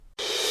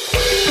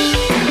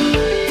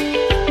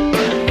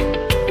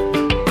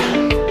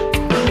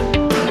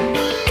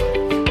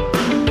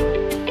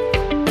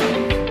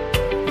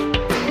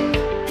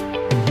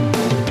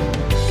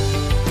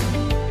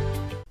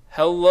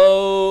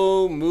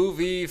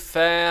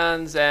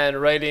fans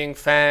and writing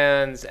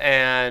fans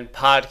and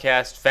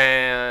podcast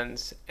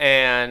fans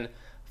and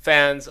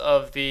fans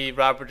of the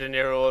Robert De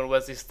Niro and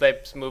Wesley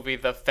Snipes movie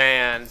The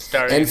Fan,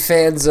 starring... And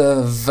fans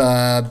of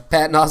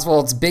Patton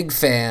Oswalt's Big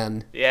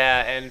Fan.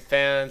 Yeah, and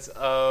fans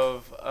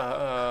of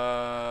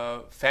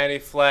Fannie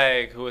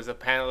Flagg, who was a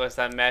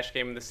panelist on MASH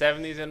Game in the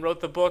 70s and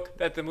wrote the book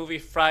that the movie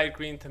Fried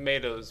Green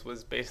Tomatoes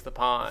was based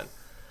upon.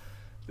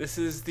 This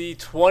is the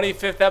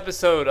 25th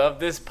episode of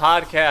this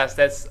podcast.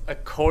 That's a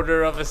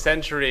quarter of a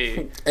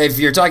century. If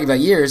you're talking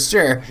about years,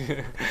 sure.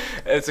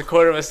 It's a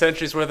quarter of a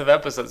century's worth of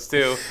episodes,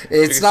 too.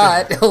 It's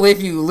not. Only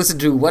if you listen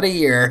to one a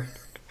year.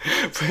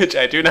 Which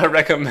I do not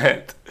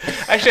recommend.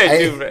 Actually, I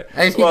do.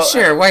 I mean,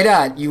 sure, why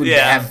not? You would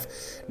have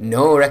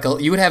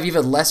you would have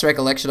even less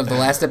recollection of the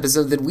last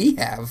episode than we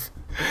have.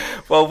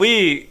 Well,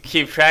 we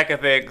keep track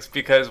of things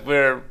because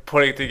we're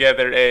putting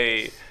together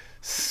a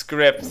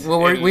script. Well,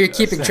 we're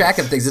keeping track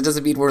of things. It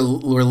doesn't mean we're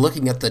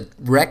looking at the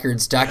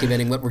records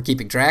documenting what we're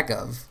keeping track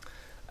of.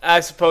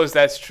 I suppose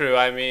that's true.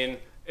 I mean,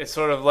 it's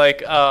sort of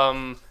like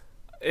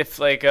if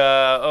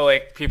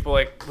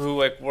people who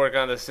work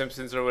on The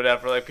Simpsons or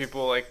whatever,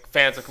 people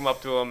fans will come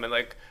up to them and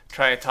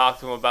try and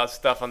talk to them about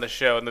stuff on the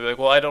show, and they'll be like,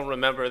 well, I don't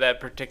remember that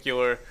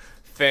particular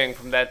thing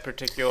from that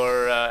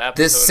particular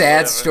episode. This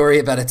sad story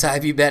about a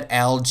time you met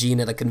Al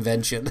Jean at a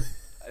convention.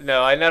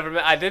 No,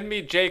 I did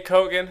meet Jay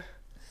Kogan.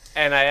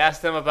 And I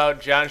asked him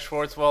about John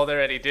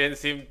Schwartzwelder, and he didn't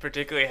seem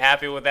particularly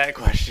happy with that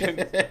question.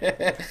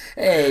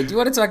 Hey, do you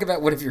want to talk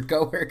about one of your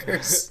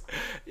coworkers?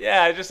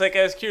 Yeah, I was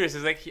curious.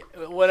 It's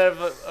what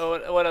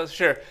else?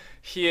 Sure.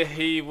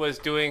 He was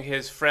doing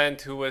his friend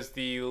who was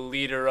the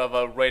leader of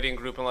a writing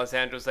group in Los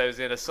Angeles that was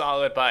in a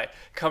solid by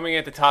coming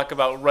in to talk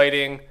about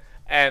writing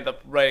and the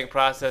writing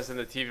process and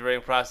the TV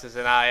writing process,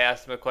 and I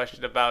asked him a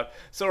question about,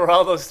 so are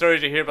all those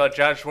stories you hear about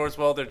John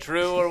Schwartzwelder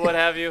true or what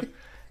have you?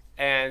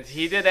 And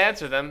he did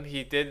answer them.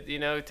 He did,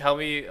 tell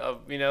me,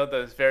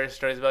 the various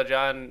stories about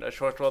John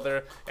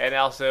Schwartzwelder, and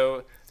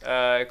also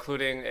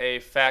including a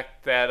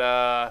fact that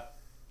I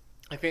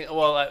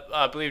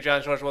believe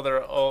John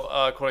Schwartzwelder,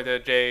 according to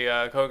Jay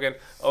Kogan,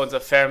 owns a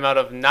fair amount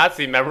of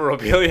Nazi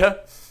memorabilia,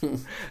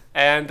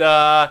 and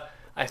I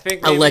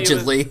think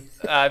allegedly.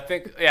 I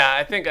think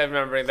I'm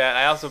remembering that.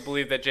 I also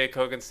believe that Jay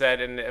Kogan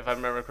said, and if I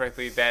remember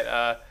correctly,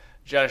 that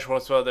John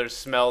Schwartzwelder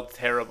smelled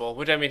terrible.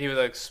 Which, I mean, he was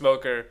a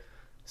smoker.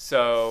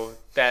 So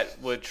that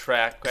would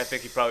track. I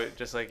think he probably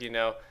just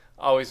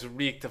always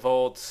reeked of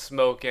old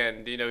smoke,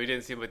 and he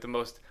didn't seem like the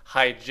most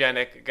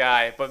hygienic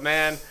guy. But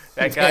man,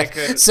 that guy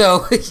could.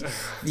 So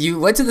you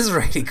went to this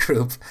writing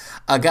group,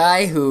 a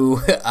guy who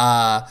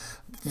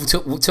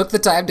took the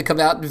time to come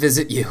out and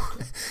visit you.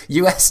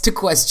 You asked a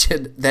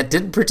question that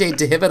didn't pertain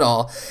to him at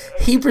all.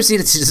 He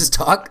proceeded to just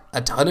talk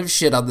a ton of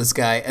shit on this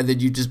guy, and then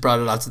you just brought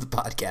it onto the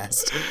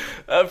podcast.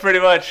 Pretty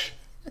much.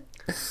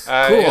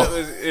 Cool.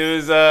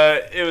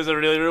 It was a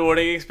really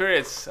rewarding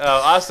experience.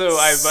 Also,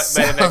 I met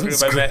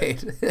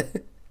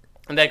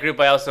in that group.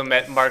 I also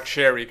met Mark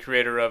Cherry,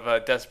 creator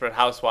of Desperate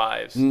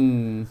Housewives.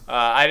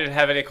 I didn't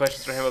have any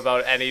questions for him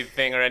about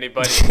anything or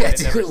anybody.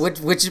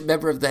 Which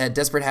member of the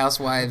Desperate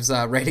Housewives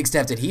writing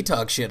staff did he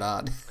talk shit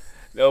on?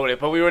 Nobody,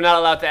 but we were not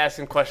allowed to ask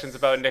him questions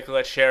about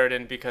Nicolette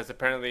Sheridan because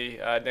apparently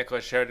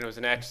Nicolette Sheridan was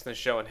an actress in the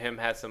show, and him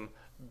had some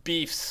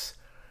beefs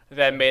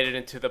that made it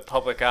into the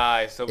public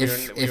eye. So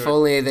if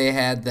only they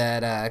had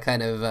that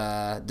kind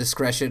of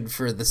discretion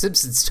for the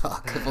Simpsons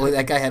talk. If only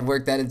that guy had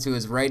worked that into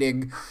his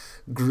writing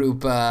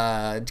group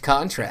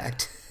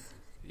contract.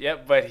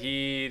 Yep, but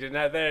he did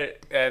not there.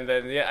 And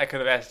then I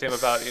could have asked him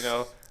about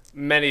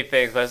many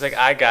things, but I was like,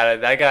 I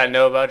gotta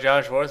know about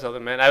John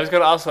Schwartzwelder, man. I was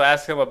gonna also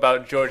ask him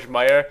about George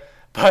Meyer,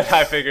 but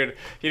I figured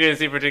he didn't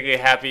seem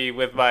particularly happy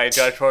with my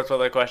John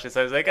Schwartzwelder question.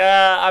 So I was like,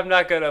 I'm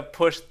not going to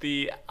push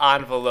the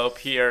envelope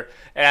here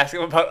and ask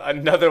him about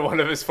another one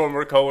of his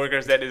former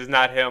coworkers that is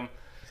not him.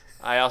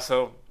 I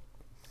also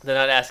did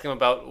not ask him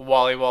about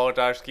Wally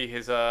Wolodarski,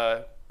 his his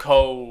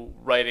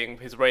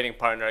writing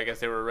partner. I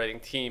guess they were a writing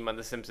team on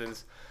The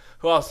Simpsons.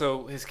 Who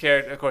also, his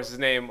character, of course, his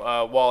name,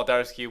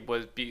 Wolodarski,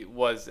 was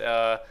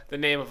the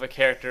name of a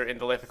character in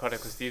The Life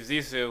Aquatic with Steve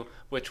Zissou,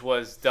 which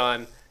was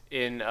done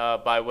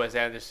by Wes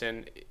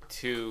Anderson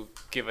to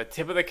give a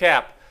tip of the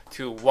cap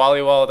to Wally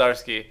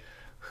Wolodarski,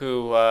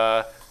 who,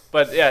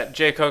 but yeah,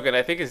 Jay Kogan,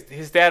 I think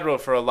his dad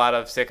wrote for a lot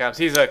of sitcoms.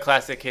 He's a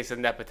classic case of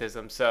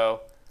nepotism, so,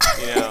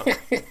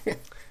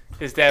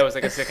 his dad was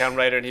like a sitcom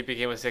writer, and he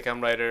became a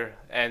sitcom writer,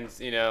 and,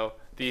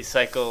 the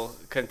cycle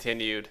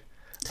continued.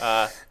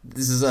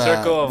 This is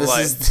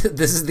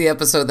the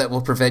episode that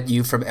will prevent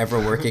you from ever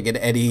working in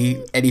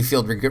any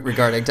field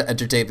regarding to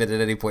entertainment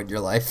at any point in your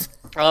life.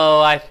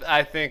 Oh,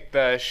 I think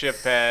the ship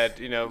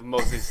had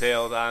mostly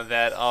sailed on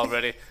that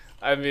already.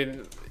 I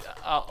mean,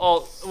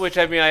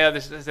 I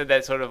understand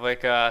that sort of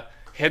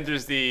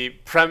hinders the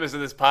premise of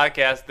this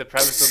podcast. The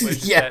premise of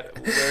which that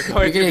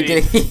we're going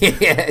to be.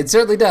 Yeah, it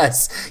certainly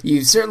does.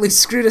 You certainly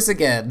screwed us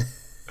again.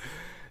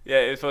 Yeah,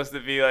 it's supposed to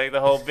be the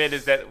whole bit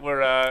is that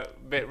we're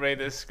ready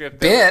to script.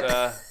 Bit.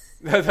 I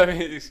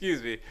mean,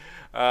 excuse me.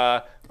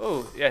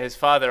 His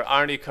father,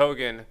 Arnie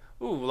Kogan,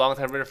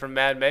 longtime writer for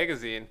Mad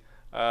Magazine.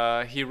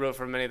 He wrote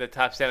for many of the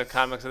top stand-up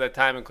comics of that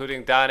time,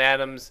 including Don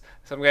Adams,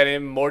 some guy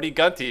named Morty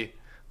Gunty,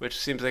 which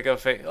seems like a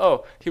fake.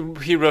 Oh,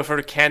 he wrote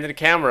for Candid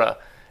Camera,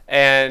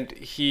 and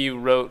he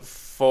wrote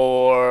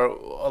for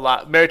a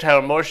lot Mary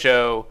Tyler Moore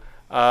Show,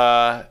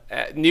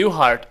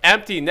 Newhart,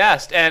 Empty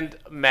Nest, and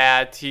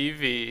Mad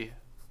TV.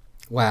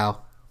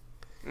 Wow.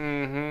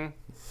 Mm-hmm.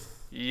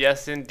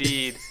 Yes,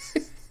 indeed.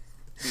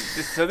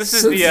 So this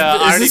is the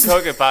Artie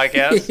Kogan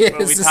podcast,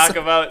 where we talk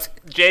about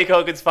Jay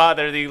Kogan's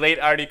father, the late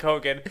Artie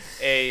Kogan,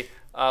 a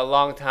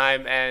long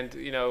time and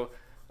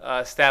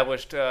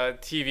established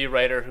TV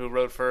writer who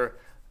wrote for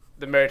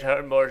the Mary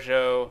Tyler Moore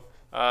Show,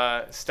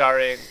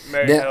 starring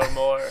Mary Tyler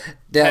Moore.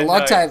 Yeah,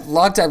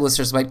 long time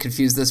listeners might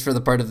confuse this for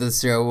the part of the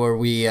show where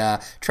we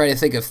try to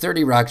think of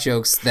 30 Rock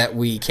jokes that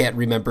we can't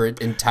remember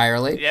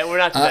entirely. Yeah, we're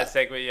not to that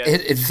segment yet.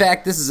 In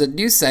fact, this is a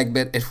new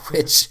segment in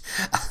which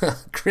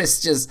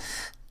Chris just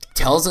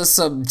tells us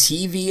some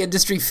TV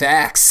industry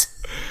facts.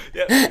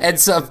 Yep. and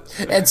some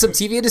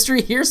TV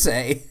industry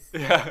hearsay.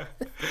 Yeah,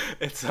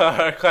 it's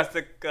our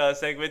classic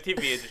segment,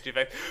 TV industry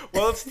facts.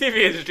 Well, it's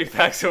TV industry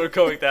facts, so we're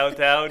going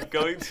downtown,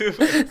 going to...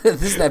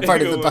 This is that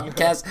part of the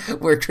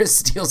podcast where Chris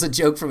steals a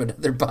joke from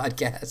another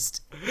podcast.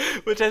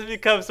 Which has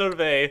become sort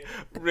of a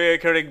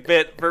recurring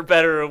bit, for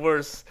better or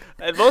worse.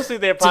 And mostly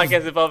their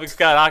podcast involving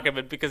Scott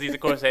Ackerman, because he's, of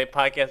course, a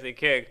podcasting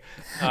king.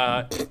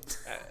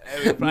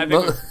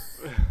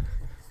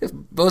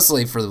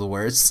 Mostly for the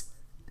worse.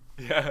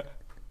 Yeah.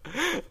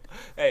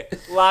 Hey,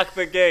 lock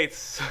the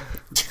gates.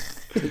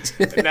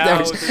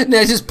 now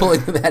just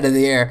pulling them out of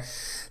the air.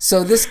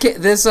 So this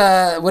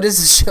what is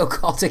the show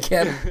called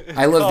again?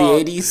 I love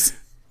the 80s.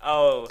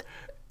 Oh,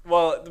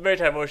 well, the Mary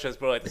Tyler Moore Show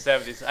is more like the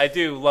 70s. I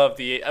do love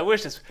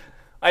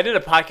I did a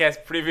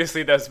podcast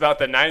previously that was about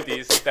the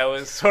 90s. That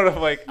was sort of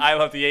like I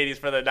love the 80s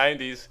for the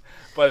 90s,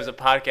 but it was a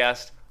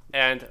podcast,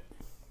 and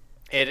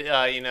it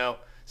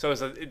so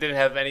it didn't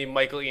have any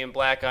Michael Ian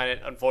Black on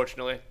it,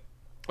 unfortunately.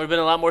 Would have been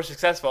a lot more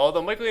successful.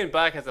 Although Michael Ian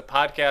Black has a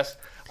podcast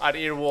on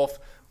Earwolf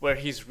where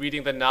he's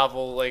reading the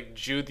novel like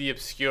Jude the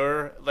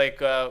Obscure,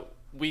 like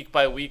week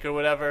by week or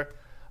whatever.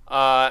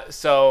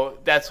 So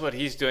that's what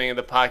he's doing in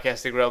the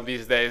podcasting realm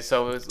these days.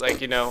 So it's like,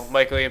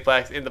 Michael Ian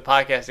Black's in the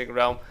podcasting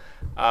realm,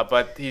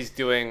 but he's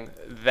doing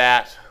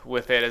that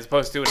with it as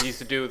opposed to what he used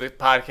to do, the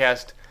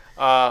podcast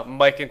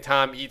Mike and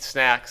Tom Eat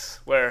Snacks,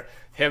 where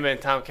him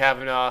and Tom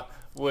Cavanaugh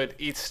would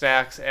eat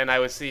snacks, and I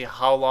would see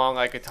how long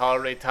I could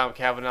tolerate Tom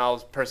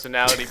Cavanaugh's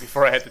personality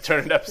before I had to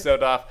turn an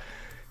episode off.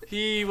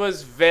 He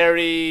was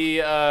very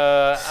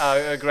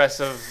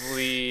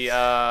aggressively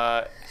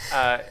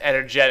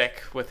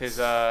energetic with his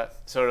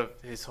sort of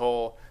his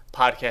whole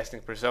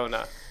podcasting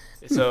persona.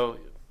 So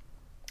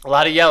a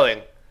lot of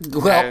yelling.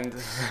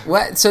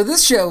 Well, so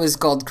this show is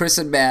called Chris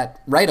and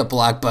Matt Write a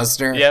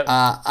Blockbuster. Yep.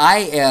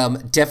 I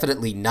am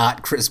definitely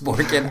not Chris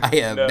Morgan. I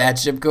am No. Matt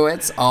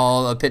Shimkowitz.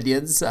 All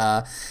opinions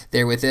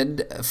there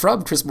within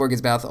from Chris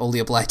Morgan's mouth only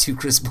apply to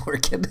Chris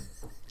Morgan.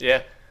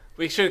 Yeah,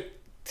 we should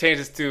change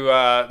this to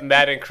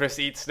Matt and Chris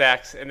Eat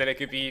Snacks, and then it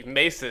could be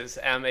Maces,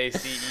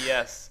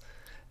 MACES.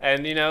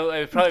 And, it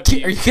would probably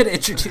be... Are you going to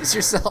introduce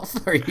yourself,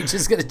 or are you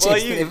just going to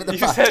change the name of the podcast?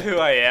 You said who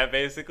I am,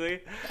 basically.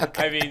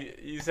 Okay. I mean,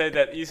 you said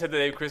the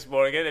name Chris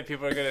Morgan, and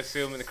people are going to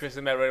assume in the Chris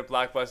and Matt Write a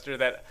Blockbuster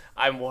that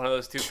I'm one of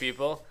those two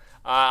people.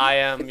 I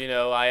am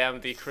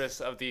the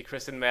Chris of the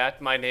Chris and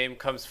Matt. My name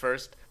comes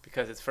first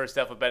because it's first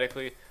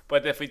alphabetically.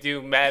 But if we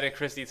do Matt and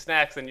Chris Eat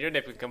Snacks, then your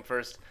name can come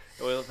first.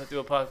 And we'll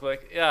do a podcast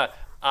like, yeah,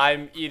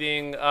 I'm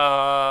eating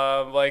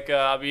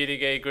I'm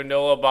eating a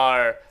granola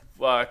bar.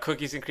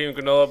 Cookies and cream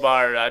granola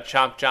bar,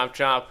 chomp, chomp,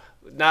 chomp.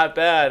 Not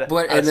bad.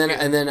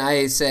 And then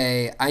I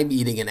say I'm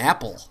eating an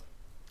apple.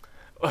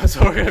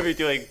 So we're gonna be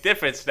doing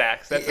different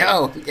snacks. That's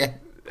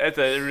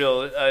a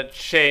real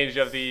change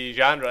of the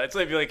genre. It's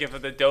like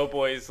if the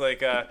Doughboys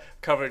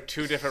covered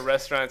two different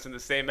restaurants in the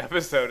same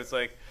episode. It's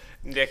like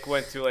Nick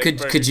went to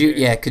Could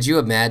you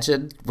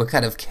imagine what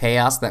kind of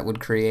chaos that would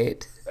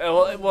create?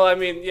 Well, I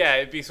mean, yeah,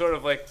 it'd be sort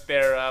of like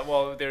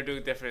they're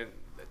doing different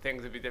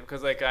things would be different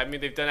because they've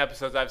done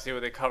episodes obviously where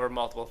they cover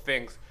multiple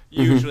things,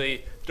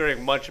 usually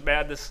during Munch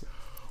Madness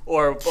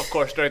or of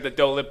course during the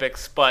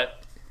Olympics,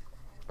 but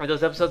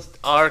those episodes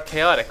are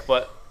chaotic,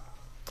 but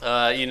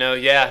so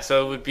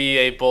it would be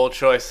a bold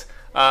choice.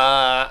 Good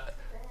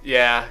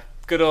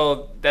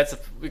old that's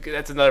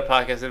another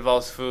podcast that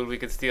involves food. We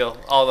could steal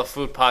all the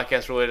food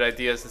podcast related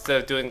ideas instead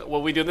of doing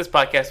what we do in this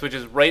podcast, which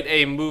is write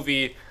a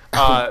movie.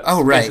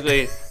 Right.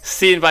 Basically,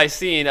 scene by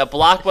scene, a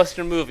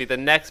blockbuster movie, the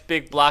next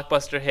big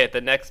blockbuster hit,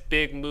 the next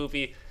big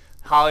movie.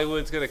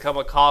 Hollywood's gonna come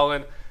a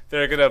calling.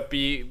 They're gonna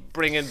be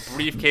bringing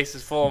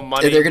briefcases full of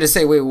money. And they're gonna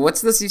say, "Wait, what's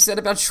this you said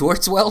about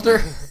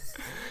Schwartzwelder?"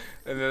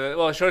 And then,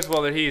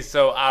 Schwartzwelder, he's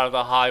so out of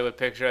the Hollywood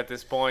picture at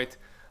this point.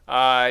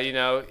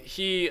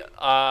 He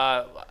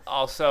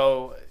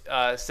also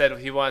said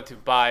he wanted to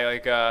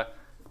buy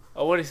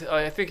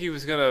I think he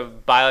was gonna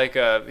buy he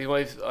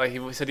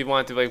said he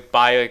wanted to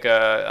buy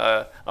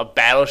a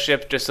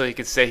battleship just so he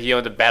could say he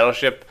owned a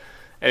battleship,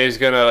 and he was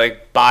gonna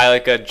like buy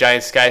like a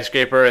giant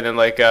skyscraper and then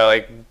like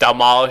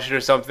demolish it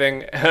or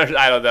something.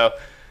 I don't know.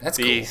 That's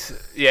cool.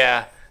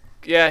 Yeah,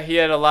 he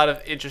had a lot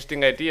of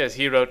interesting ideas.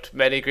 He wrote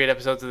many great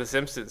episodes of The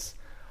Simpsons,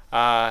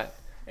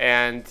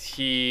 and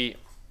he,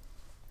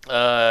 he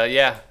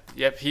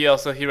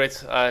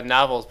writes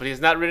novels, but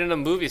he's not written a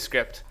movie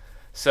script.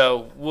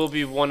 So we'll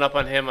be one up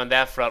on him on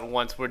that front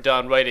once we're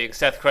done writing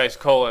Seth Christ: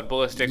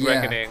 Ballistic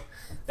Reckoning.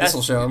 This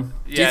will show him.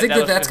 Do you think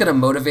that's going to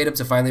motivate him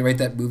to finally write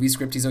that movie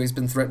script he's always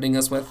been threatening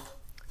us with?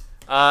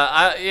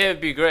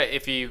 It'd be great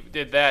if he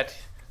did that.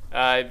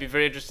 It'd be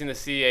very interesting to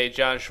see a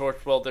John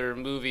Swartzwelder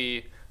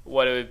movie,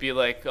 what it would be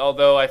like.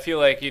 Although I feel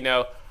like,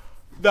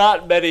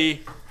 not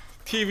many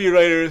TV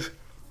writers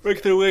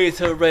work their way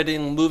to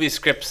writing movie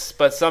scripts,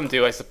 but some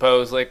do, I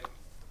suppose. Like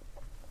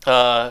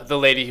the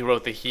lady who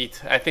wrote The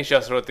Heat. I think she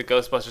also wrote the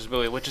Ghostbusters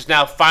movie, which is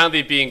now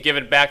finally being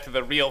given back to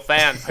the real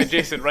fan by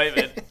Jason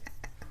Reitman.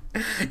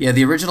 Yeah,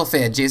 the original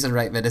fan, Jason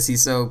Reitman, as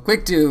he's so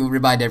quick to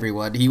remind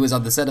everyone, he was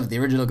on the set of the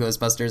original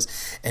Ghostbusters,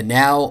 and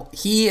now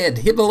he and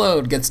him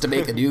alone gets to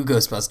make a new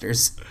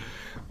Ghostbusters.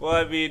 Well,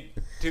 I mean,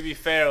 to be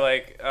fair,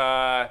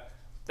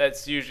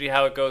 that's usually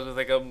how it goes with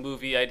like a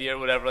movie idea or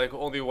whatever. Like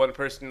only one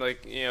person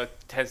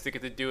tends to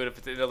get to do it if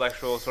it's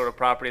intellectual sort of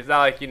property. It's not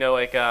like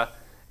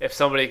if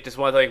somebody just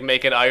wanted to like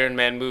make an Iron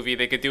Man movie,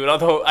 they could do it.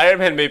 Although Iron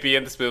Man may be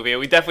in this movie,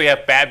 and we definitely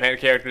have Batman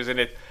characters in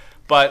it.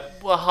 But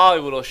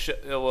Hollywood will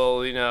figure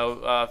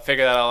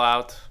that all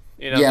out.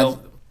 We'll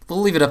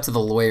leave it up to the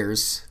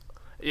lawyers.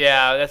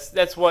 Yeah,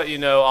 that's what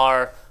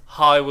our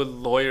Hollywood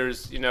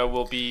lawyers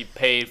will be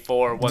paid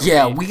for.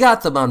 We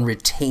got them on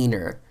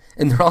retainer,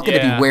 and they're all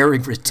going to be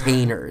wearing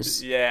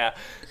retainers. Yeah,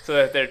 so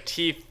that their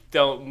teeth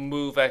don't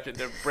move after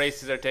their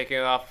braces are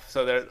taken off,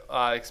 so their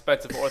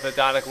expensive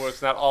orthodontic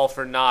work's not all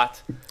for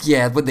naught.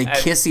 Yeah, when they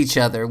kiss each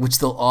other, which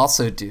they'll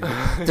also do,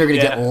 they're going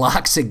to get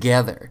locked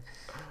together.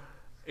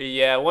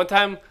 Yeah, one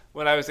time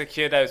when I was a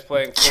kid, I was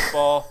playing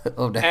football,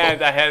 no.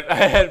 And I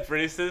had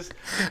braces,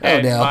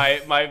 and no.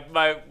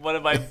 my one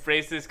of my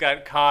braces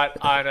got caught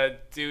on a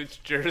dude's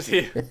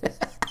jersey, and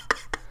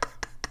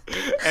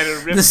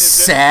it ripped. The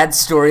sad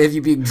story of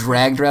you being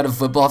dragged around a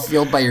football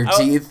field by your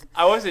teeth.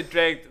 I wasn't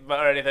dragged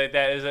or anything like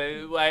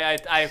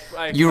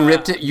that. You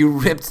ripped it. You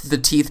ripped the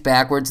teeth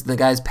backwards. The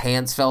guy's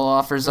pants fell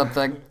off or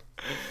something.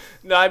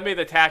 No, I made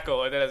the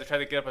tackle, and then as I tried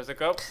to get up, I was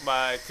like, "Oh,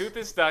 my tooth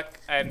is stuck."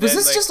 And was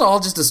this just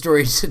a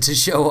story to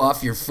show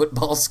off your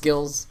football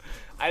skills?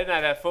 I did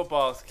not have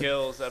football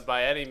skills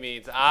by any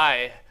means.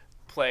 I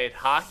played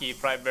hockey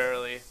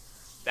primarily.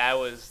 That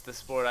was the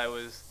sport I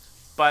was.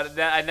 But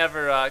I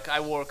never. I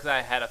wore because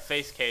I had a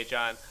face cage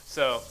on,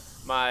 so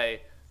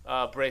my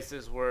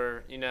braces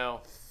were,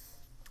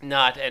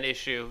 not an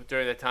issue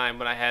during the time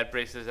when I had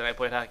braces and I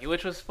played hockey,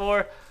 which was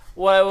for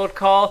what I would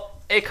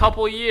call a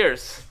couple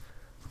years.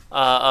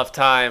 Of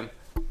time,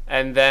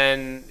 and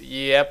then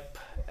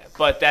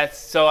but that's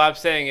so I'm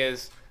saying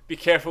is be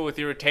careful with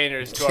your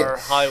retainers to our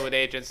Hollywood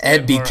agents,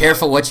 and be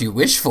careful what you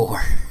wish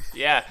for.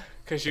 Yeah,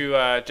 because you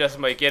just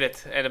might get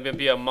it, and it's gonna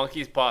be a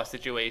monkey's paw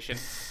situation.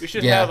 We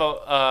should have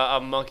a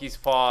monkey's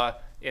paw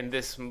in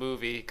this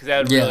movie because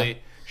that would really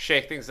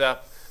shake things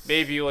up.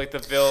 Maybe like the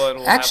villain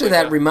will actually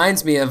have that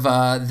reminds me of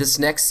this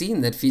next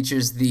scene that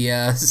features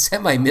the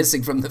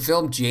semi-missing from the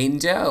film Jane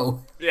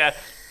Doe. Yeah,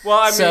 well,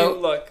 I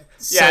mean, look.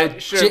 Yeah, so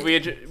sure. We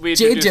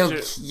Jane Doe.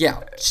 What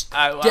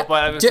I was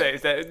gonna say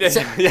is that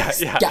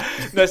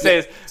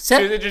she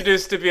was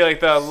introduced to be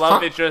like the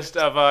love interest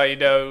of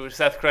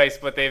Seth Christ,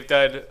 but they've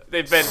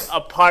been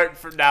apart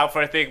for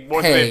I think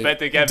more than they've been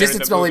together.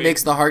 Distance only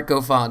makes the heart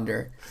go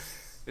fonder.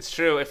 It's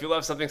true. If you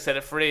love something, set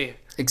it free.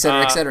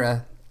 Etc.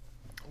 Etc.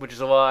 Which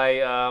is why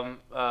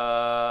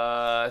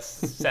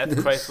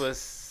Seth Christ was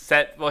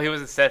set. Well, he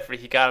wasn't set free.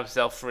 He got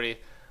himself free.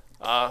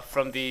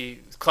 From the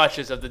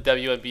clutches of the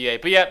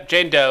WNBA. But yeah,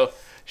 Jane Doe,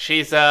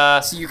 she's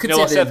so you could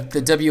say that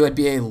the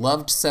WNBA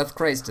loved Seth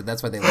Christ, and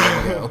that's why they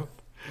let him go.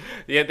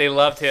 Yeah, they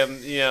loved him.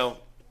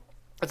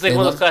 It's like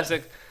one of those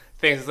classic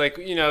things. It's like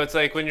it's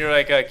like when you're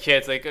like a kid.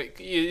 It's like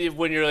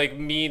when you're like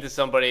mean to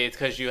somebody, it's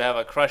because you have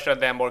a crush on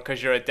them, or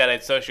because you're a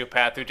dead-eyed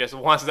sociopath who just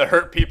wants to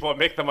hurt people and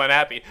make them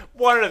unhappy.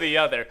 One or the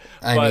other.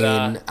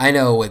 I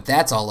know what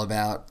that's all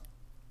about.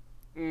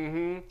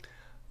 Mm-hmm.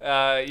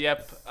 But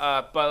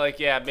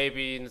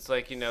maybe it's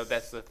like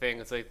that's the thing.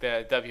 It's like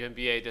the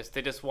WNBA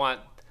they just want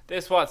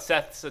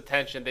Seth's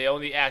attention. They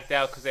only act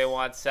out because they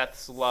want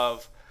Seth's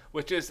love,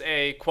 which is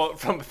a quote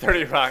from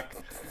 30 Rock,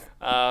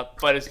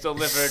 but it's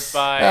delivered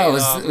by.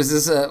 Was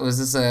this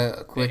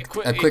a quick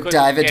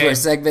dive into our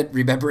segment?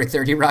 Remembering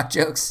 30 Rock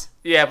jokes.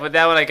 Yeah, but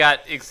that one I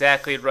got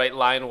exactly right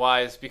line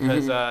wise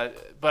because,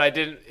 but I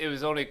didn't. It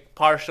was only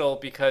partial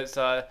because.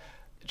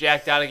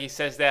 Jack Donaghy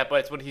says that, but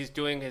it's when he's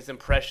doing his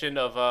impression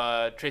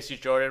of Tracy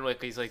Jordan,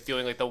 like he's like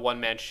doing like the one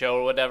man show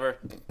or whatever.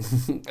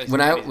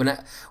 when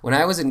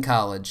I was in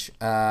college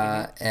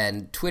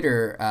and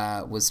Twitter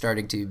was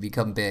starting to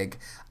become big,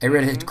 I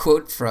read a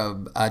quote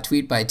from a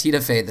tweet by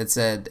Tina Fey that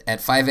said,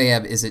 "At 5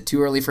 a.m., is it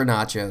too early for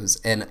nachos?"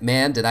 And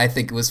man, did I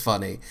think it was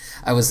funny.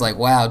 I was like,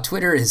 wow,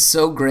 Twitter is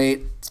so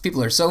great.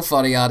 People are so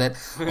funny on it,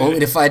 only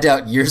to find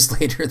out years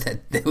later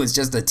that it was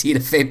just a Tina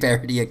Fey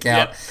parody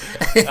account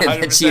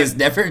and that she has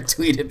never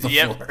tweeted before.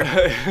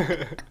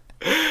 Yep.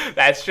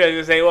 That's true.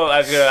 To say, well,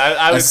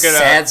 I was gonna.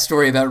 Sad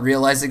story about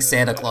realizing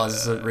Santa Claus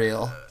isn't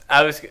real.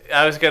 I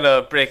was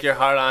gonna break your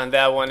heart on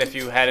that one if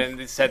you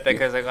hadn't said that,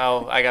 because like,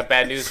 oh, I got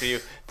bad news for you,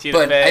 Tina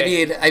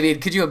Fey. But I mean,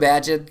 could you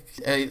imagine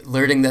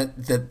learning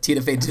that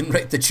Tina Fey didn't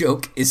write the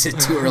joke? Is it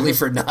too early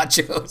for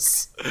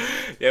nachos?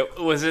 Yeah,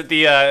 was it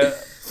the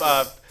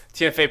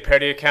Tina Fey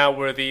parody account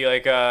where the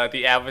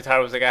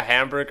avatar was like a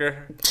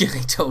hamburger?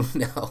 I don't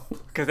know.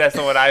 Because that's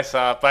not what I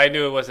saw, but I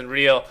knew it wasn't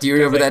real. Do you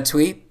remember that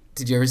tweet?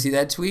 Did you ever see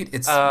that tweet?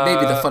 It's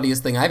maybe the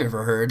funniest thing I've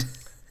ever heard.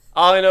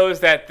 All I know is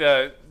that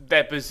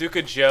that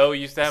Bazooka Joe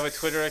used to have a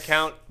Twitter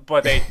account,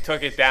 but they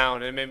took it down,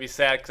 and it made me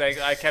sad because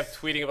I kept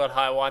tweeting about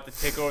how I wanted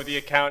to take over the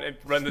account and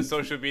run the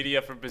social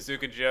media for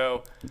Bazooka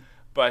Joe,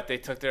 but they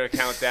took their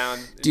account down.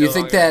 Do you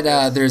think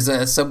that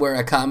there's somewhere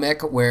a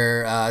comic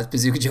where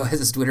Bazooka Joe has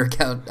his Twitter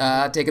account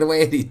taken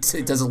away and he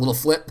does a little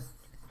flip?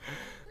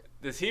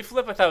 Does he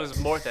flip? I thought it was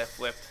Mort that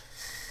flipped.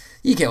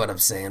 You get what I'm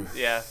saying.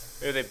 Yeah.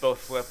 Maybe they both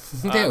flip.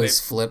 They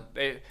always flip.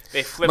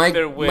 They flip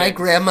their wigs. My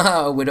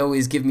grandma would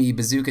always give me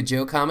Bazooka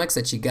Joe comics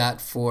that she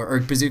got or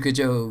Bazooka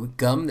Joe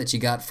gum that she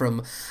got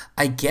from,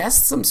 I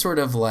guess, some sort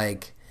of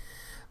like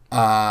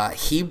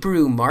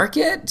Hebrew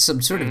market,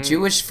 some sort of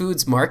Jewish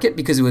foods market,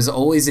 because it was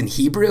always in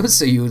Hebrew.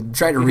 So you would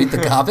try to read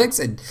the comics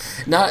and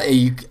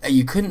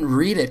you couldn't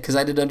read it because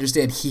I didn't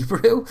understand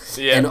Hebrew,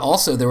 and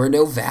also there were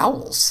no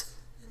vowels.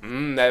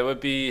 That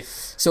would be.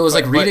 So it was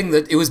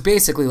it was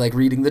basically like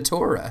reading the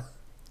Torah.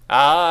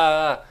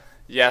 Ah,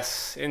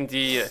 yes,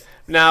 indeed.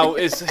 Now,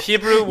 is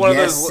Hebrew one of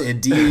those... Yes,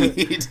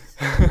 indeed.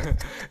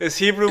 Is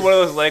Hebrew one of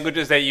those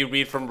languages that you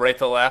read from right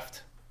to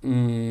left?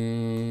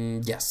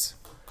 Yes.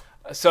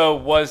 So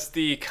was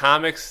the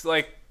comics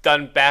like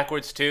done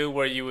backwards too,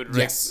 where you would...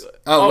 Yes.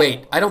 Oh,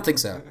 wait, I don't think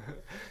so.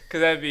 Because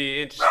that'd be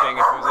interesting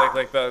if it was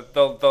like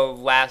the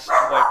last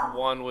like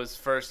one was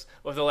first.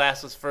 Well, if the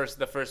last was first,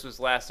 the first was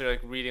last. They're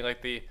like reading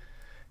like the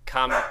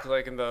comic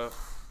like in the...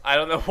 I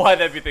don't know why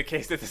that'd be the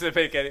case. That doesn't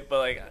make any, but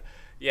like,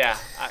 yeah,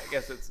 I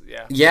guess it's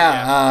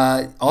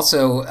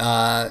Also,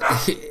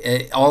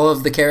 all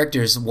of the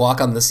characters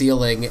walk on the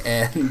ceiling,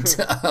 and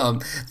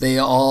they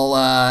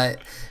all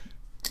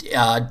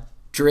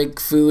drink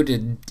food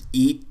and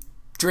eat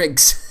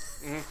drinks.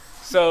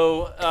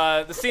 So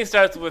the scene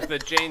starts with the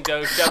Jane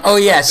Doe. A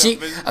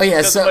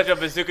bunch of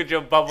Bazooka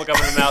Joe bubblegum in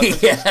her mouth.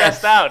 She's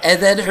stressed out.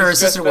 And then her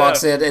sister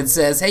walks in and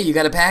says, "Hey, you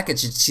got a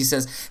package?" And she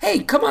says, "Hey,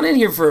 come on in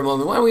here for a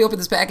moment. Why don't we open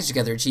this package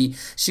together?" And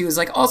she was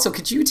like, "Also,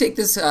 could you take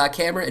this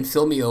camera and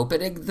film me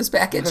opening this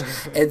package?"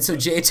 And so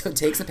Jane Doe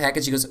takes the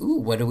package. She goes, "Ooh,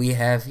 what do we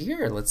have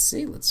here? Let's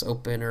see. Let's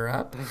open her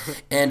up."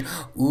 And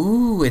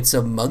ooh, it's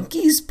a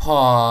monkey's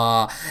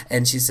paw.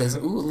 And she says,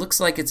 "Ooh, it looks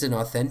like it's an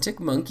authentic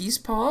monkey's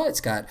paw.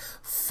 It's got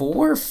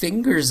 4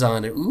 fingers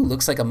on it. Ooh,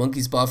 looks like a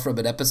monkey's paw from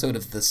an episode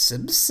of The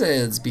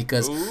Simpsons,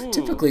 because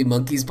typically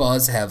monkey's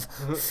paws have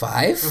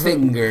 5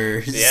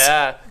 fingers."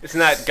 Yeah, it's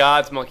not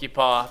God's monkey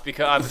paw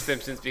because on The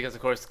Simpsons, because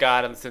of course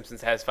God on The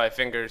Simpsons has 5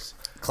 fingers.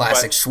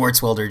 Classic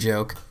Schwartzwelder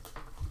joke.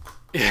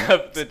 Yeah,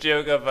 the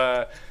joke of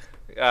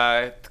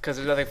because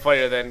there's nothing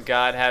funnier than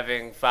God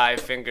having 5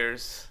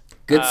 fingers.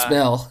 Good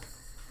smell.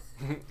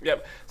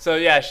 Yep. So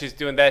yeah, she's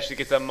doing that. She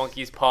gets a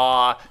monkey's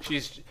paw.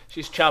 She's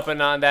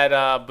chomping on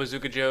that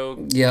Bazooka Joe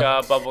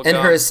bubble gum. And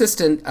her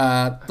assistant,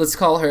 let's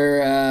call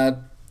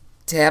her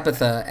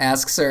Tabitha,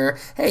 asks her,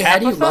 "Hey, how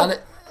do you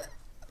monitor?"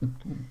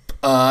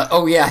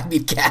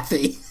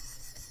 Kathy.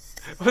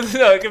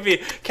 No, it could be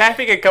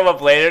Kathy. Can come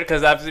up later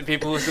because obviously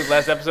people who listened to the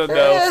last episode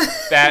know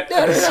that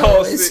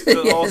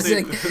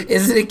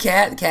Isn't it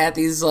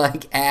Kathy's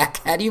like act?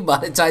 How do you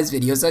monetize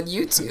videos on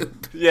YouTube?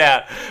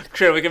 Yeah,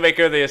 sure. We can make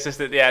her the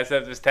assistant. Yeah,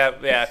 instead of just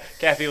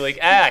Kathy like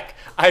act.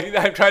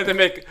 I'm trying to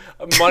make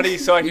money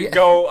so I can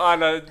go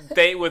on a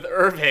date with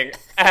Irving.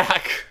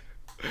 Act.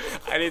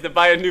 I need to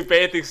buy a new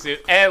bathing suit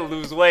and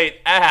lose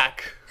weight.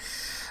 Act.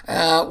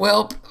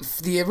 Well,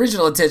 the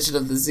original intention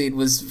of the scene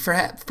was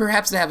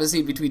perhaps to have a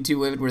scene between 2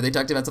 women where they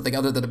talked about something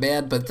other than a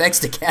man, but thanks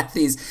to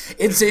Kathy's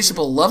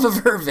insatiable love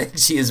of Irving,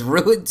 she has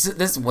ruined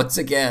this once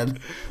again.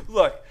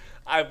 Look,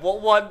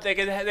 they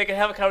can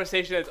have a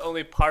conversation that's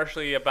only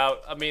partially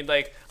about. I mean,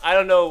 like, I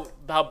don't know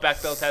how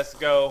Bechdel tests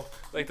go.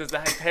 Like, does the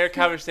entire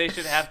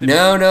conversation have to?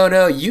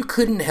 No. You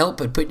couldn't help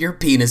but put your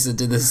penis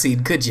into the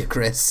scene, could you,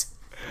 Chris?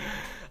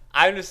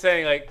 I'm just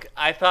saying, like,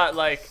 I thought,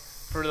 like,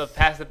 for the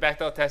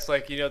Bechdel test,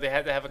 like, they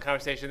had to have a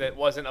conversation that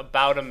wasn't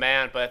about a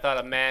man, but I thought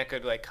a man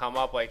could, like, come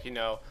up, like,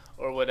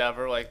 or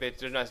whatever. Like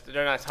they're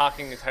not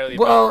talking entirely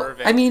about Well,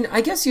 Irving. I mean,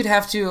 I guess you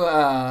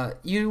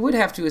would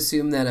have to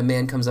assume that a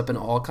man comes up in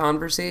all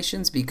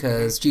conversations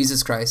because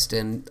Jesus Christ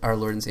and our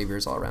Lord and Savior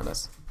is all around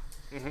us.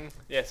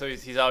 Yeah, so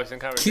he's always in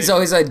conversation. He's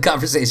always in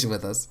conversation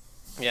with us.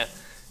 Yeah,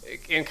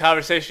 in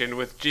conversation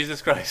with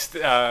Jesus Christ,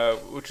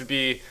 which would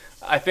be,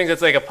 I think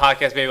that's like a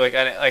podcast, maybe like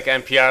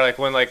NPR, like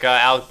when like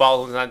Alec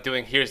Baldwin's not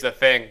doing Here's the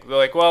Thing. They're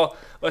like, well,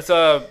 let's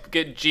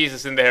get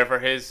Jesus in there for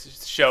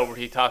his show where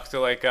he talks to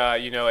like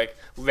like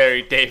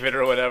Larry David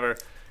or whatever.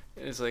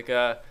 It's like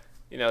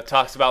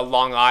talks about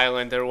Long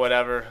Island or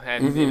whatever,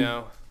 and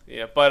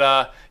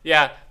but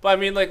I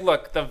mean, like,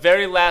 look, the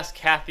very last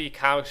Kathy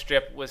comic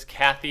strip was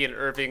Kathy and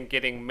Irving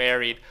getting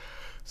married.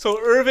 So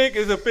Irving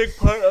is a big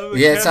part of the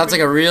Yeah, it sounds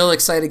like a real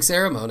exciting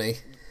ceremony.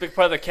 Big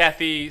part of the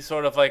Kathy,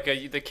 sort of like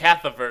the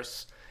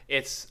Cathiverse.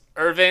 It's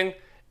Irving.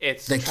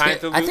 It's trying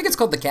to. I think it's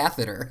called the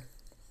catheter.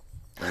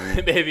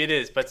 Maybe it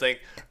is, but it's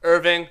like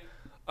Irving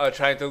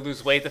trying to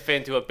lose weight to fit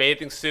into a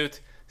bathing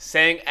suit,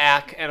 saying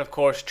 "ack," and of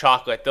course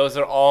chocolate. Those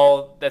are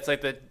all. That's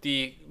like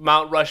the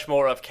Mount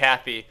Rushmore of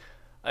Kathy.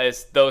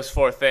 Is those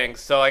four things.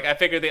 So like I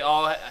figured they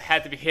all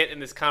had to be hit in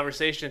this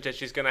conversation that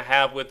she's gonna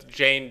have with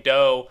Jane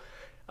Doe.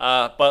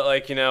 But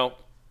like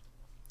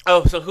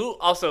oh, so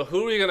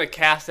who are you gonna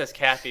cast as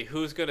Kathy?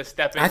 Who's gonna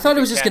step in? I thought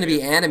it was just gonna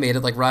be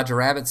animated like Roger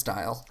Rabbit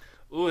style.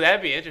 Ooh,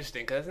 that'd be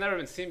interesting because it's never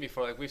been seen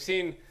before. Like we've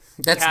seen.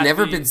 That's Kathy,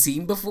 never been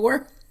seen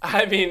before?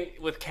 I mean,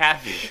 with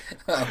Kathy.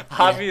 Oh,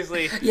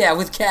 Obviously. Yeah,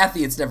 with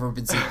Kathy, it's never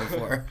been seen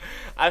before.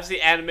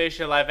 Obviously,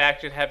 animation and live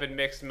action have been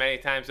mixed many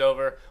times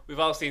over. We've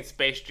all seen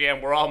Space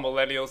Jam. We're all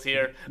millennials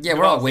here. Yeah,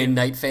 we're all Wayne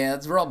Knight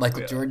fans. We're all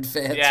Michael Jordan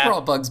fans. Yeah. We're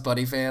all Bugs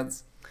Bunny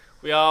fans.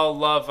 We all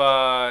love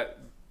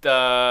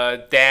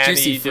the Danny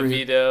Juicy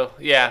Fruit. DeVito.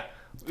 Yeah.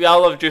 We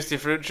all love Juicy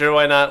Fruit. Sure,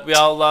 why not? We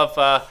all love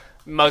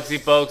Muggsy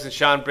Bogues and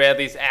Sean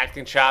Bradley's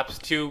acting chops.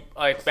 Two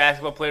like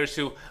basketball players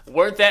who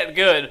weren't that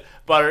good,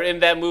 but are in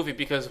that movie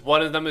because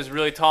one of them is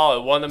really tall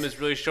and one of them is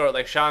really short.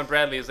 Like Sean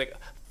Bradley is like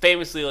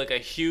famously like a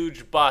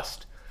huge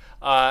bust.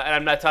 And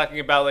I'm not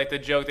talking about like the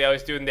joke they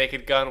always do in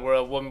Naked Gun where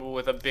a woman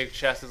with a big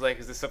chest is like,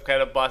 is this some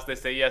kind of bust? They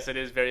say, yes, it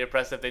is very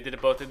impressive. They did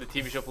it both in the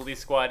TV show Police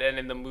Squad and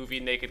in the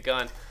movie Naked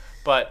Gun.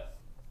 But,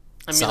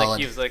 I mean, Solid. like,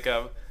 he was like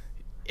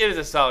it was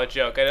a solid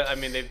joke. I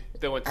mean,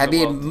 they went to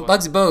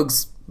Muggsy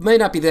Bogues might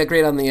not be that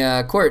great on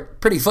the court.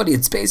 Pretty funny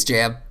in Space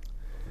Jam.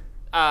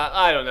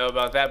 I don't know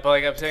about that, but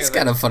like I'm saying, It's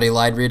kind of a funny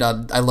line read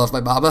on I Love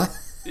My Mama.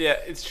 Yeah,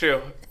 it's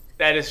true.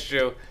 That is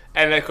true.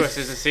 And of course,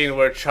 there's a scene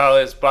where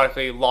Charles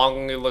Barkley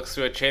longingly looks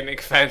through a chain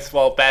link fence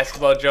while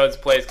Basketball Jones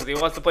plays because he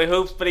wants to play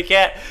hoops, but he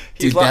can't.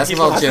 Dude,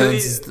 Basketball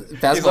Jones is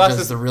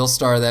the real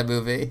star of that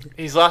movie.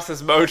 He's lost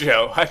his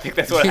mojo. I think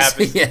that's what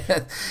happens.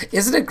 Yeah.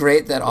 Isn't it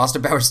great that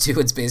Austin Powers 2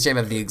 and Space Jam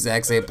have the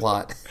exact same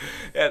plot?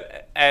 And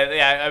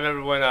I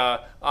remember when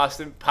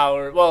Austin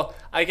Powers. Well,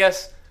 I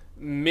guess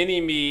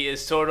Mini-Me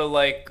is sort of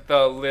like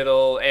the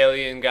little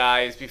alien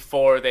guys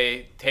before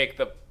they take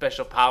the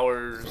special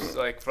powers,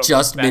 like from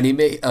just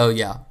Mini-Me. Oh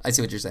yeah, I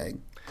see what you're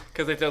saying.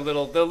 Because like they're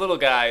little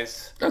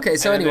guys. Okay,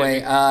 so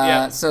anyway,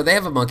 so they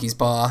have a monkey's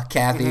paw,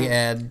 Kathy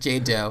and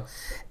Jane Doe,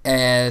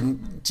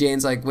 and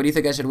Jane's like, "What do you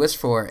think I should wish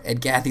for?"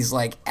 And Kathy's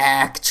like,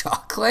 "Ack,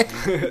 chocolate."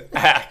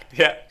 Ack,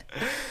 yeah.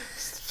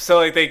 So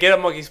like they get a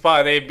monkey's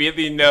paw, they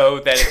immediately know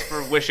that it's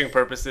for wishing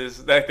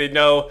purposes. Like they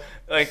know,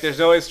 like there's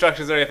no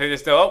instructions or anything. They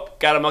just know, oh,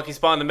 got a monkey's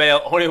paw in the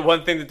mail. Only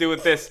one thing to do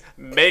with this: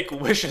 make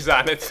wishes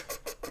on it.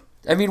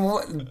 I mean,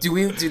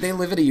 do they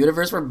live in a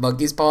universe where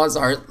monkey's paws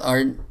are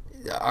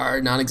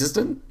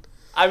non-existent?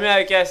 I mean,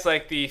 I guess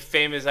like the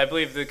famous, I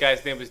believe the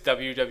guy's name was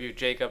W.W.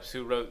 Jacobs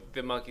who wrote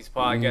The Monkey's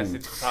Paw. I guess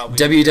it's probably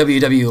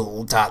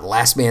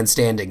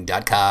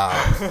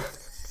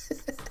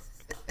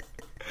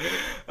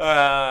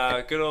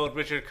www.lastmanstanding.com. Good old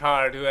Richard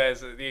Card, who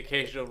has the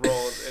occasional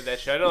role in that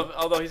show. I don't know,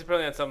 although he's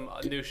apparently on some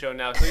new show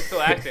now, so he's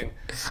still acting.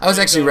 I was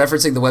actually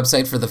referencing the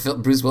website for the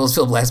Bruce Willis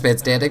film Last Man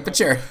Standing, but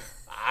sure.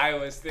 I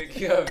was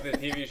thinking of the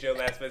TV show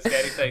Last Man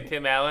Standing, like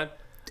Tim Allen.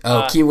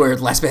 Oh, keyword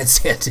Last Man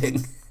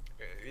Standing.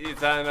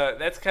 It's on.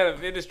 That's kind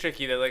of, it is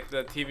tricky that like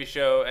the TV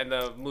show and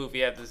the movie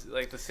have this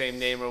like the same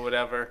name or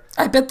whatever.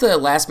 I bet the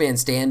Last Man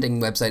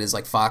Standing website is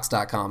like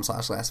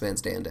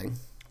fox.com/lastmanstanding.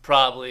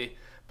 Probably,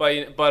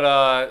 but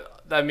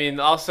I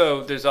mean,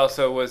 also there's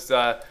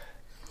the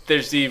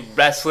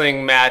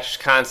wrestling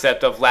match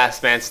concept of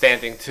Last Man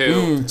Standing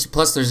too.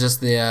 Plus, there's just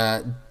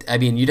the. I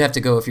mean, you'd have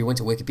to go if you went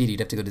to Wikipedia.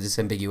 You'd have to go to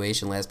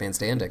disambiguation Last Man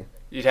Standing.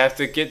 You'd have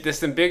to get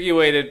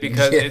disambiguated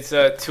because it's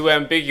too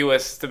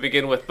ambiguous to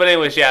begin with. But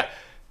anyways, yeah.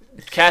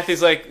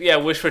 Kathy's like, yeah,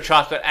 wish for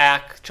chocolate,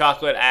 ack,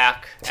 chocolate,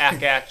 ack,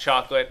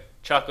 chocolate,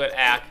 chocolate,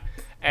 ack.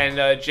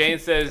 And Jane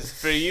says,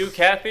 for you,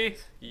 Kathy,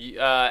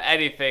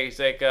 anything. She's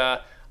like,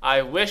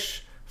 I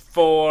wish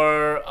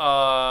for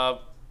a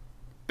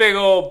big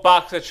old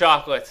box of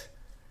chocolate.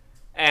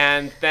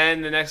 And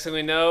then the next thing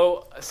we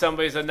know,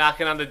 somebody's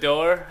knocking on the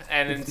door,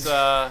 and it's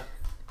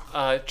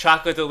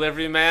chocolate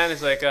delivery man.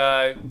 It's like,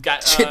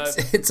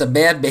 it's a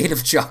man made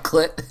of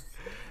chocolate.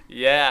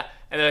 Yeah.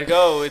 And they're like,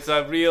 oh, it's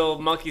a real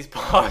monkey's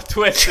paw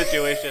twist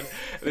situation.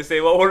 And they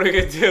say, well, what are we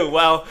going to do?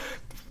 Well,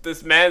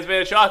 this man's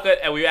made of chocolate,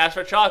 and we asked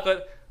for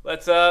chocolate.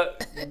 Let's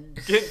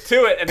get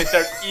to it, and they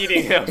start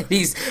eating him.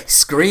 He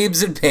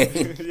screams in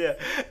pain. Yeah,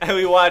 and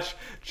we watch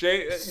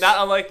not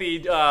unlike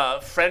the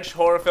French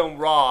horror film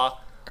Raw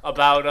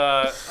about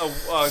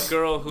a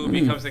girl who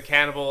becomes a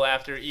cannibal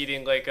after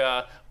eating like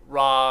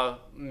raw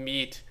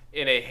meat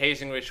in a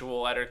hazing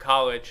ritual at her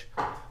college.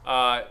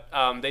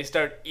 They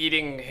start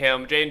eating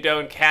him. Jane Doe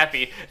and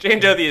Kathy. Jane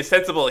Doe, the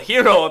sensible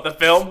hero of the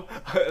film,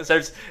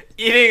 starts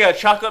eating a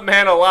chocolate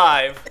man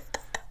alive.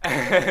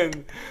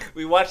 And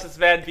we watch this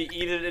man be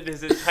eaten in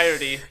his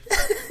entirety.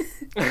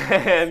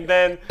 And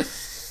then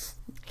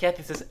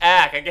Kathy says,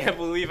 "Ack, I can't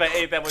believe I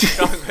ate that much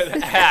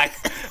chocolate." Ack.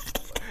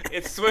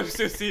 It's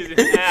swimsuit season.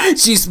 Ack.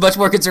 She's much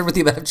more concerned with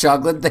the amount of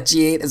chocolate that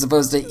she ate as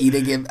opposed to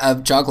eating him,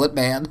 chocolate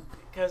man.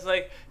 Because,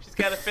 like, she's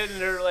got to fit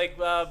in her, like,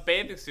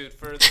 bathing suit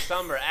for the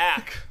summer.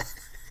 Ack.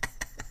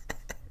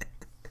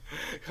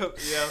 You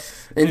know,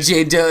 and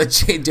Jane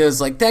Doe's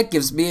like, "That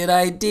gives me an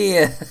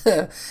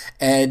idea."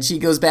 And she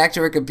goes back to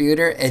her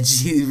computer and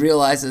she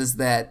realizes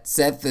that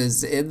Seth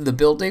is in the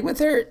building with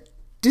her.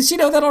 Did she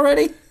know that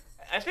already?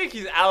 I think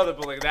he's out of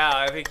the building now.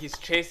 I think he's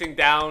chasing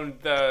down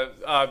the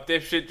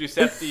dipshit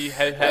Giuseppe.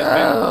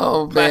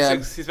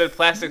 He's been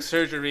plastic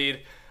surgeryed.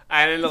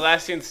 And in the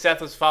last scene,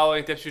 Seth was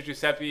following dipshit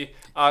Giuseppe.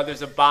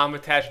 There's a bomb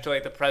attached to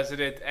like the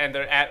president, and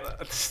they're at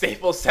the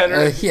Staples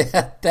Center.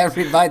 Yeah, that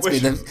reminds me.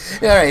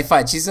 All right,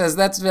 fine. She says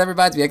that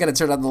reminds me. I got to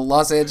turn on the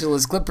Los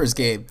Angeles Clippers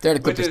game. They're at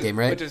a Clippers game,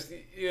 right? Which is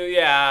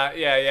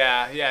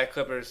yeah,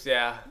 Clippers,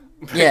 yeah.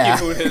 Yeah,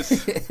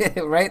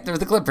 right. They're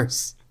the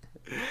Clippers.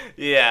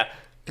 Yeah.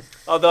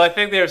 Although I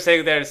think they were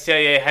saying they're at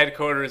CIA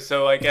headquarters,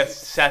 so I guess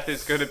Seth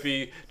is going to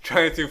be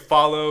trying to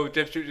follow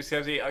Dipshit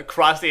Giuseppe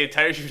across the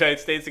entire United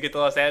States to get to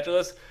Los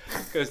Angeles,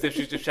 because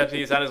Dipshit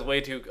Giuseppe is on his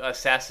way to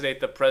assassinate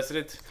the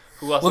president.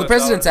 The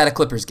president's at a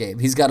Clippers game.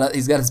 He's got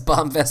his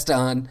bomb vest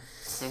on.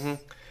 Mm-hmm.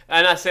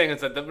 I'm not saying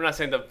we're not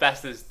saying the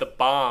vest is the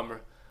bomb.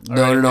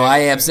 No. I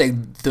am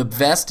saying the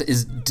vest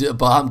is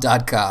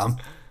bomb.com.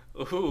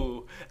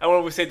 Ooh. And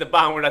when we say the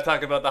bomb, we're not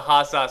talking about the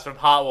hot sauce from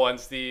Hot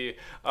Ones, the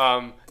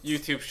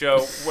YouTube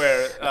show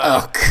where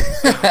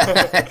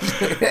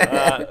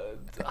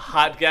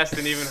hot guests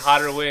and even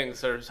hotter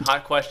wings, or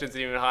hot questions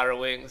and even hotter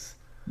wings.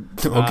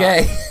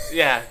 Okay.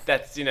 Yeah,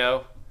 that's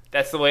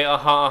that's the way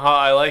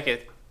I like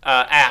it.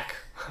 Ack.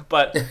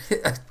 But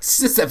is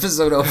this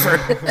episode over?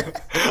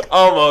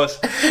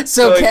 Almost.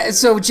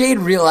 So Jane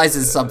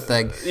realizes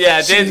something.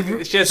 Yeah, she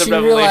has a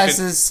revelation.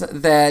 Realizes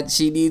that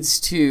she needs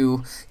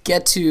to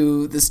get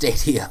to the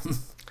stadium.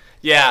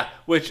 Yeah,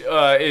 which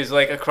is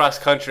like across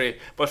country.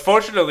 But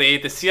fortunately,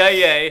 the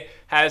CIA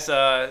has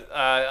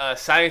a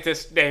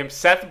scientist named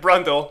Seth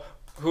Brundle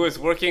who is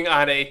working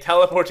on a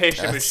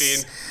teleportation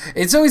machine.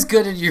 It's always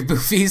good in your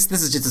movies.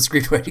 This is just a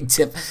screenwriting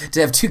tip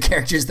to have two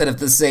characters that have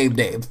the same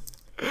name.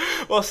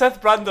 Well,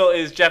 Seth Brundle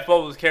is Jeff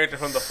Goldblum's character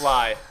from The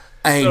Fly.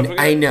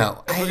 I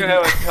know. If we're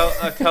going to have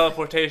a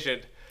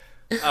teleportation.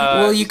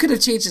 Well, you could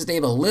have changed his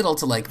name a little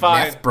to like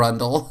Meth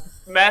Brundle.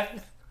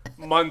 Meth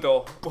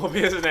Mundle will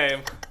be his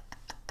name.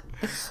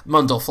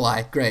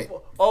 Mundlefly, great.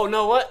 Oh,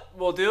 no, what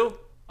we'll do?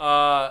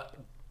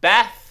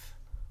 Beth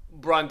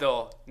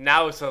Brundle.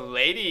 Now it's a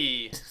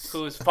lady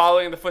who's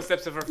following the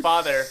footsteps of her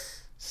father,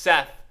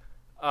 Seth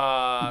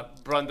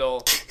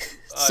Brundle.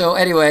 So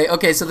anyway,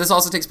 okay, so this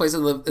also takes place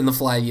in the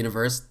Fly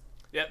universe.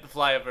 Yep, the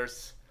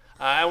Flyiverse.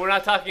 And we're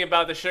not talking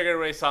about the Sugar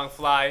Ray song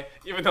Fly,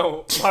 even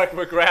though Mark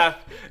McGrath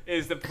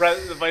is the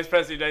Vice President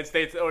of the United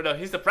States. Or no,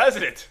 he's the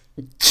President.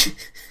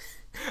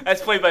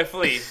 That's played by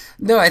Flea.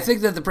 No, I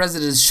think that the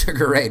President is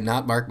Sugar Ray,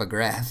 not Mark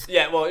McGrath.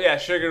 Yeah,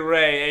 Sugar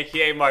Ray,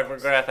 a.k.a. Mark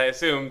McGrath, I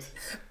assumed.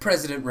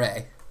 President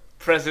Ray.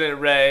 President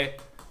Ray,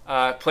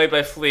 played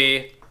by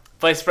Flea.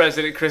 Vice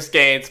President Chris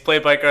Gaines,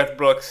 played by Garth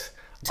Brooks,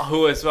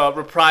 who is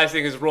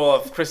reprising his role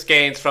of Chris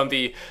Gaines from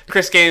the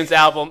Chris Gaines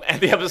album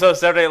and the episode of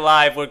Saturday Night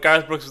Live where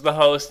Garth Brooks was the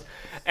host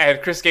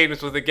and Chris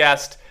Gaines was the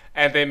guest,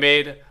 and they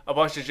made a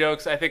bunch of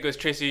jokes. I think it was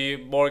Tracy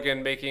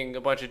Morgan making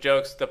a bunch of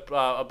jokes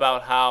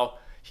about how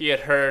he had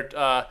heard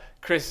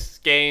Chris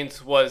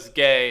Gaines was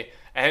gay,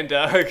 and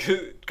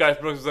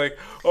Garth Brooks was like,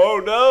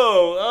 "Oh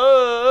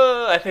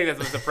no!" I think that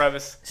was the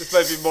premise. This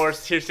might be more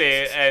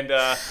hearsay and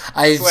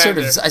I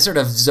sort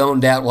of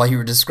zoned out while you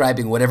were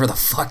describing whatever the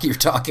fuck you're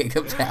talking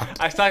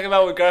about. I was talking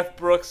about when Garth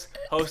Brooks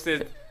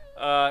hosted.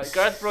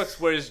 Garth Brooks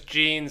wears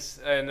jeans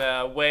in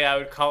a way I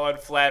would call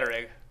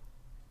unflattering.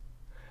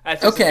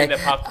 That's just something that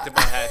popped into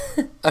my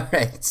head. All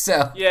right,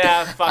 so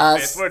yeah, fuck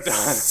this. We're done.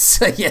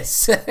 So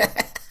yes.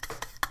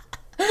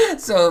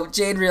 So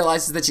Jane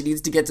realizes that she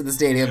needs to get to the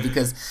stadium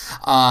because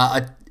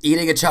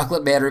eating a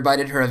chocolate man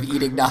reminded her of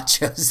eating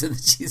nachos, and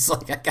she's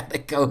like, I gotta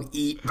go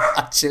eat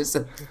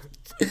nachos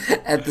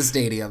at the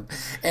stadium.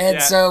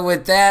 And so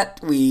with that,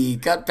 we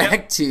got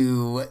back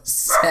to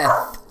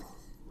Seth.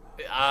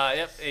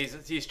 Yep,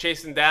 he's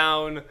chasing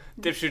down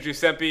Dipshit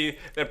Giuseppe.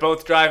 They're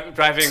both driving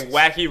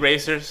wacky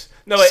racers.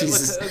 No, wait,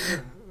 let's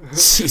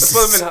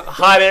put them in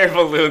hot air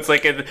balloons,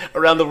 like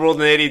around the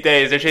world in 80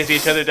 days. They're chasing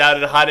each other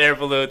down in hot air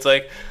balloons,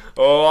 like,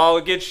 "Oh, I'll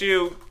get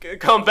you.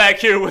 Come back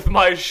here with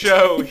my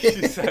show,"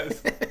 he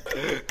says.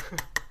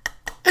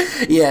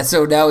 Yeah,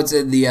 so now it's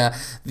in the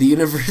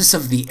universe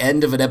of the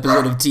end of an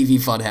episode of TV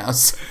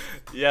Funhouse.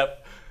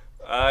 Yep.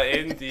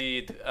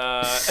 Indeed.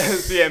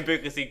 The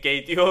ambiguously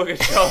gay yoga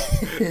show.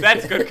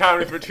 That's good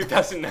comedy for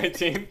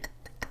 2019.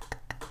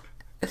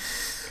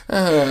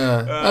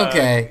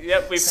 Okay.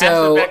 Yep, we passed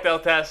the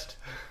Bechdel test.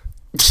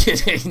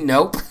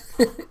 Nope.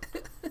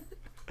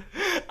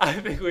 I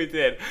think we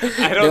did.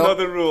 I don't know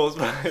the rules,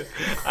 but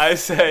I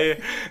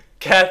say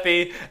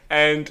Kathy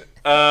and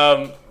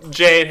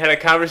Jane had a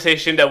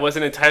conversation that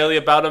wasn't entirely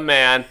about a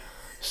man.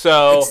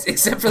 So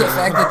except for the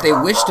fact that they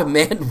wished a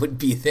man would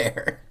be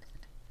there.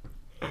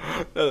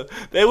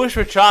 They wish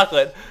for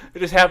chocolate. It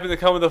just happened to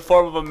come in the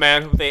form of a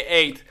man who they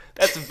ate.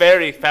 That's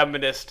very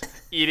feminist,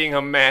 eating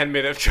a man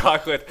made of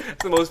chocolate.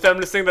 It's the most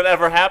feminist thing that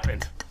ever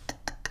happened.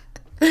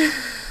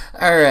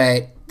 All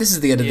right. This is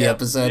the end of the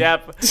episode.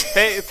 Yep.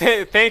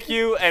 Thank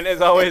you, and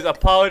as always,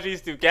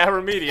 apologies to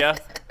Gabber Media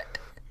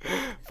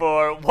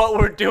for what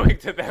we're doing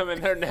to them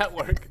and their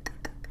network.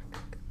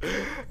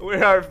 We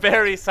are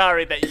very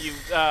sorry that you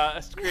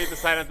agreed to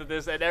sign up to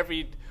this, and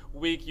every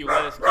week you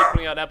let us keep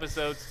putting out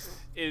episodes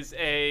is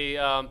a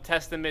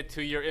testament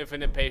to your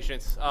infinite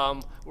patience.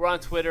 We're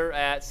on Twitter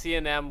at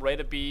CNM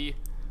Rate a B.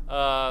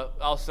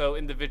 Also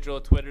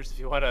individual Twitters if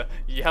you want to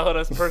yell at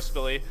us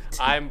personally.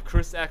 I'm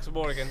Chris X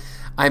Morgan.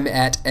 I'm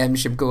at M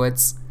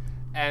Shimkowitz.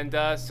 And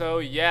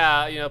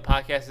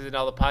podcast is in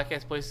all the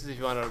podcast places. If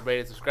you want to rate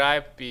and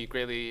subscribe, be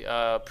greatly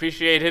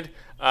appreciated.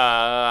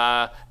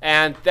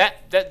 And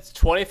that's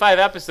 25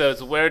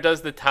 episodes. Where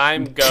does the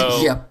time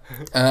go?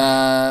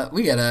 Yep.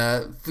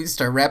 We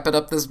start wrapping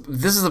up this.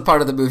 This is the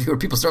part of the movie where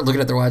people start looking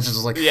at their watches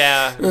and like,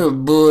 oh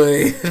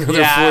boy,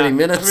 another 40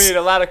 minutes. I mean,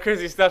 a lot of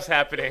crazy stuff's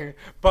happening,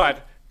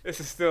 but this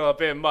is still a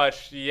bit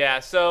much. Yeah.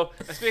 So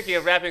speaking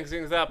of wrapping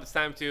things up, it's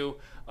time to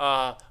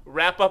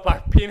wrap up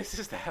our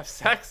penises to have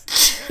sex.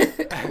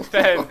 And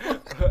then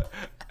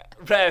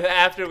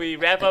after we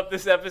wrap up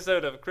this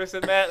episode of Chris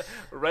and Matt,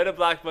 Write a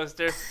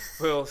Blockbuster,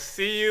 we'll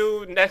see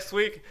you next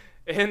week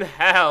in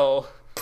hell.